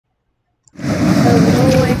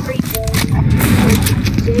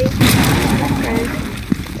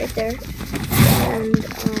here, and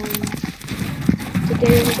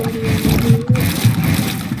today we're going to be reviewing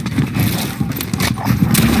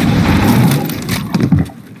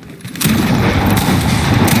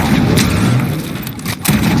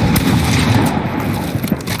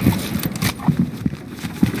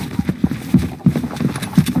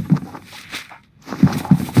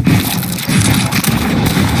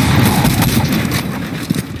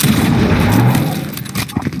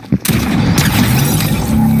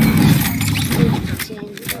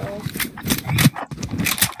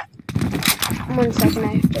one second, I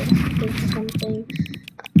have to do something.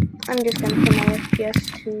 I'm just gonna put my FPS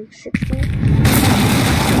to 60.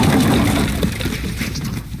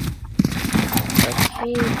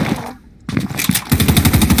 Okay.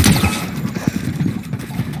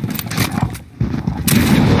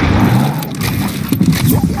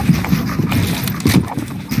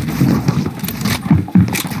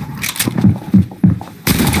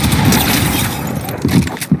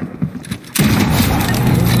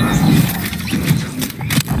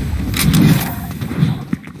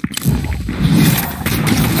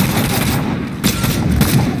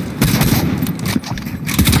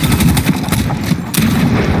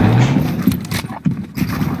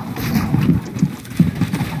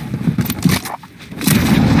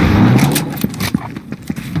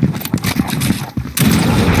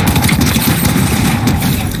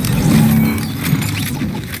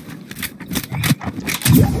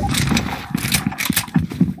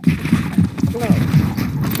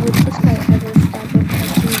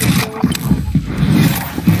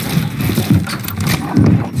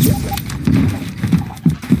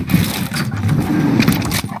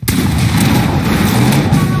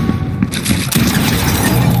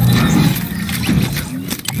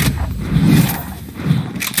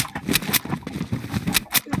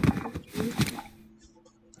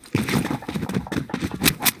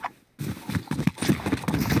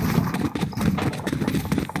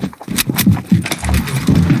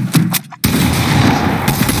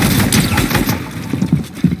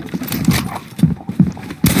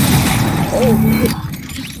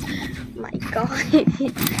 My God.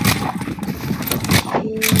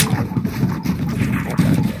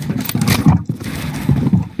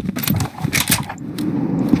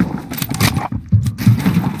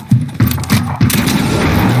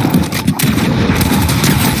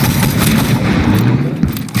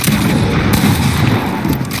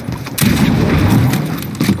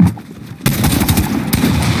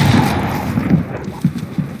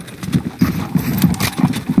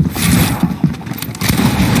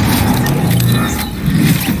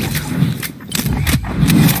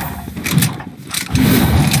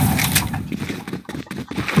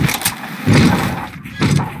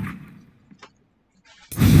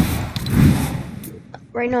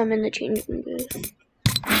 Right now I'm in the changing booth.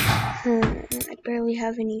 I barely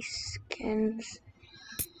have any skins.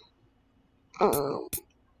 No,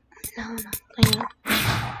 hang on.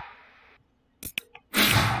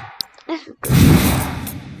 This is good.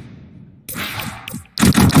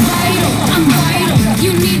 I'm vital.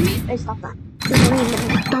 You need me. Hey, stop that.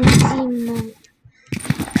 Don't see me.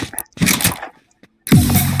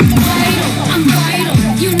 I'm vital.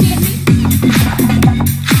 You need me.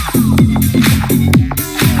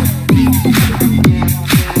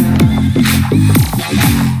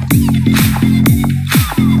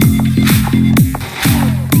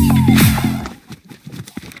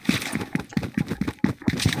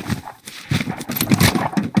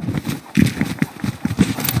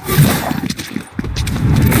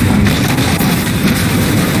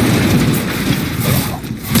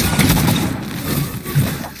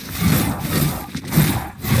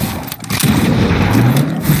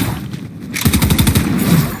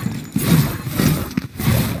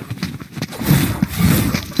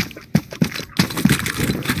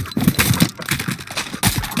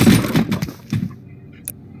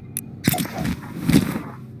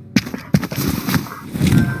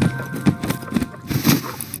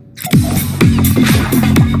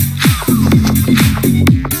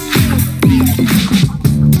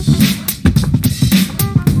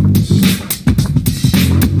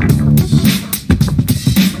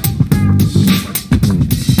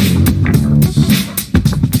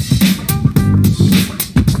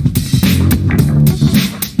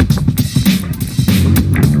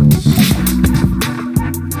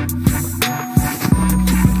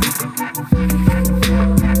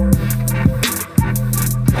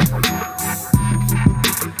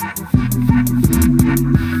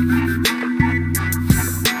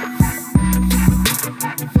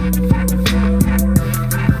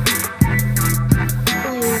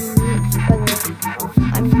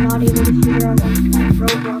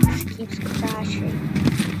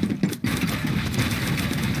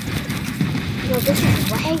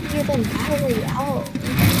 in Battle Royale.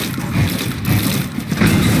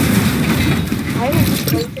 I haven't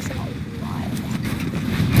played this in a while.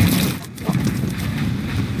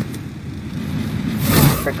 Oh,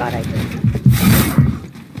 I forgot I did.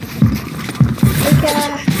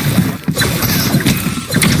 Okay.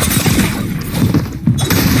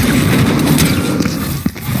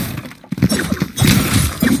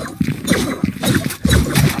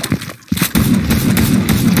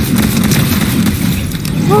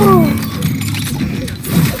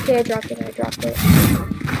 Okay, I dropped it.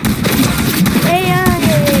 Hey,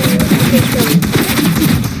 okay,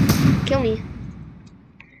 kill me.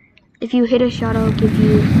 If you hit a shot, I'll give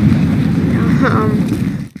you,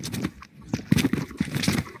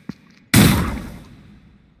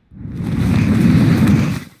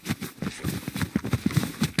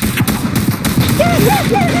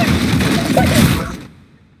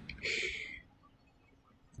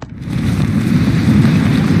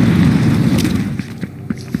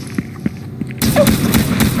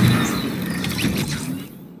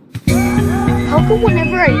 How come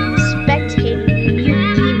whenever I spectate you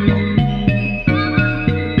emo?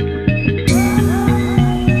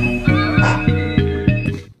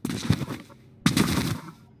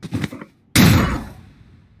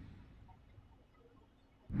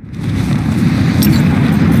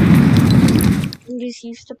 I'm just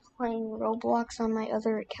used to playing Roblox on my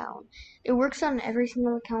other account. It works on every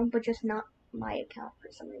single account, but just not my account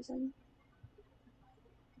for some reason.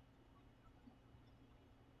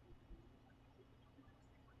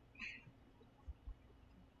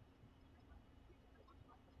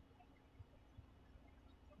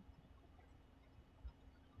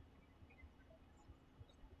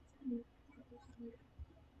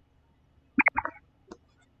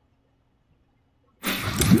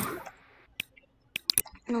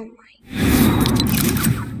 Oh my.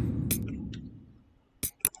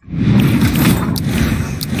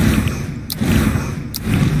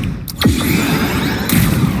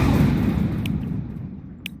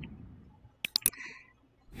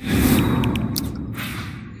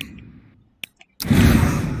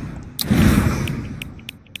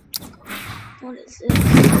 What is this?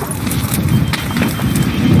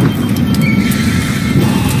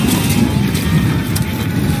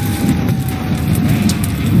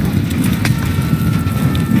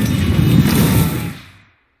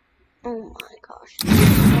 Oh my gosh.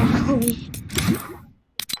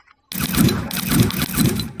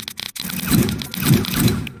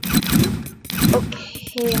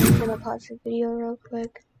 Okay, I'm gonna pause the video real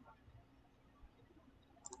quick.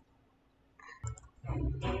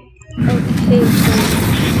 Okay, so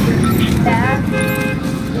that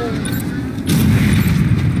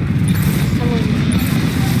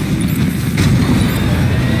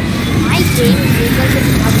my game is like it's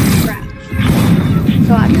about to crash.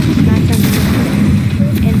 So after this match I'm gonna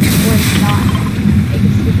and or not.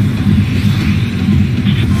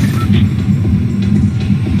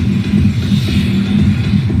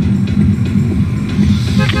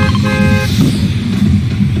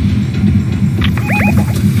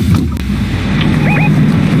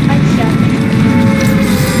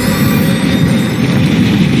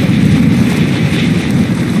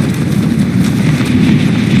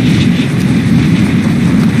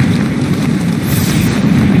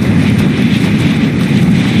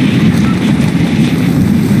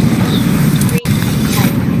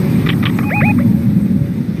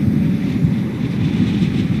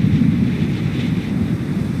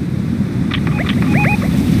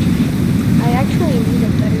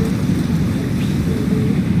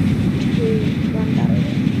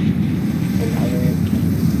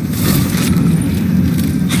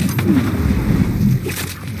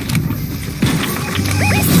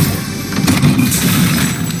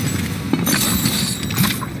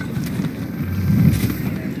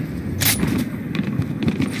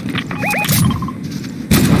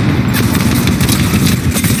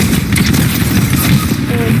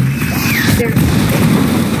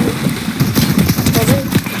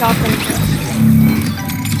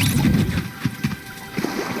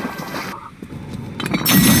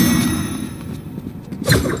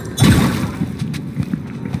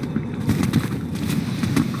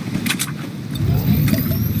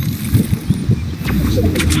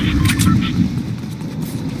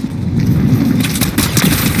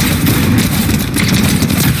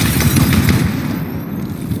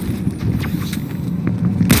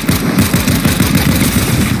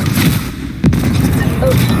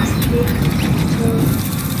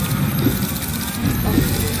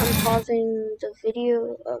 Pausing the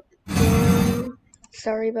video up.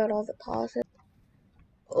 Sorry about all the pauses.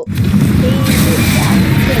 Okay.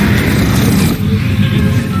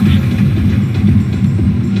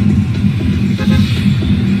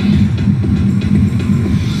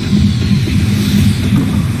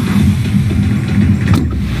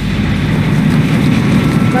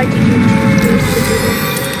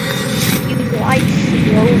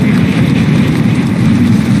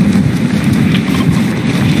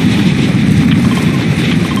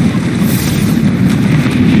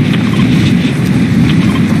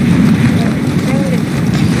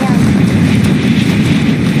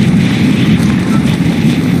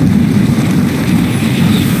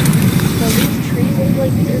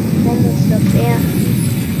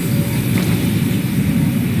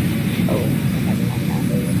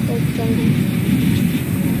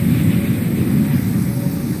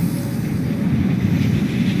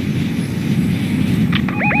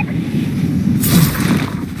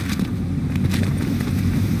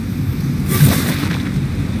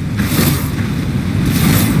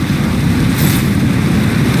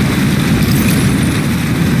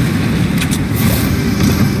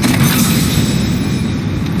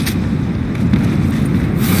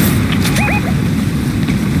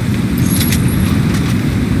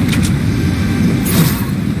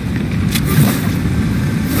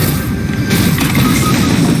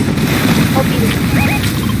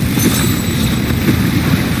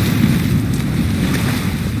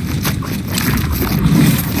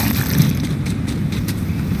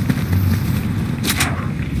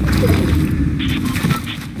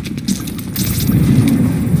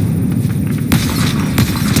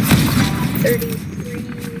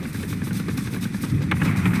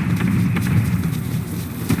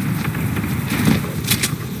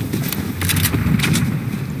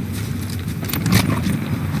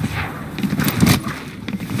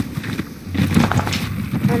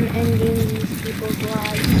 I'm ending these people's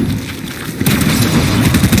lives.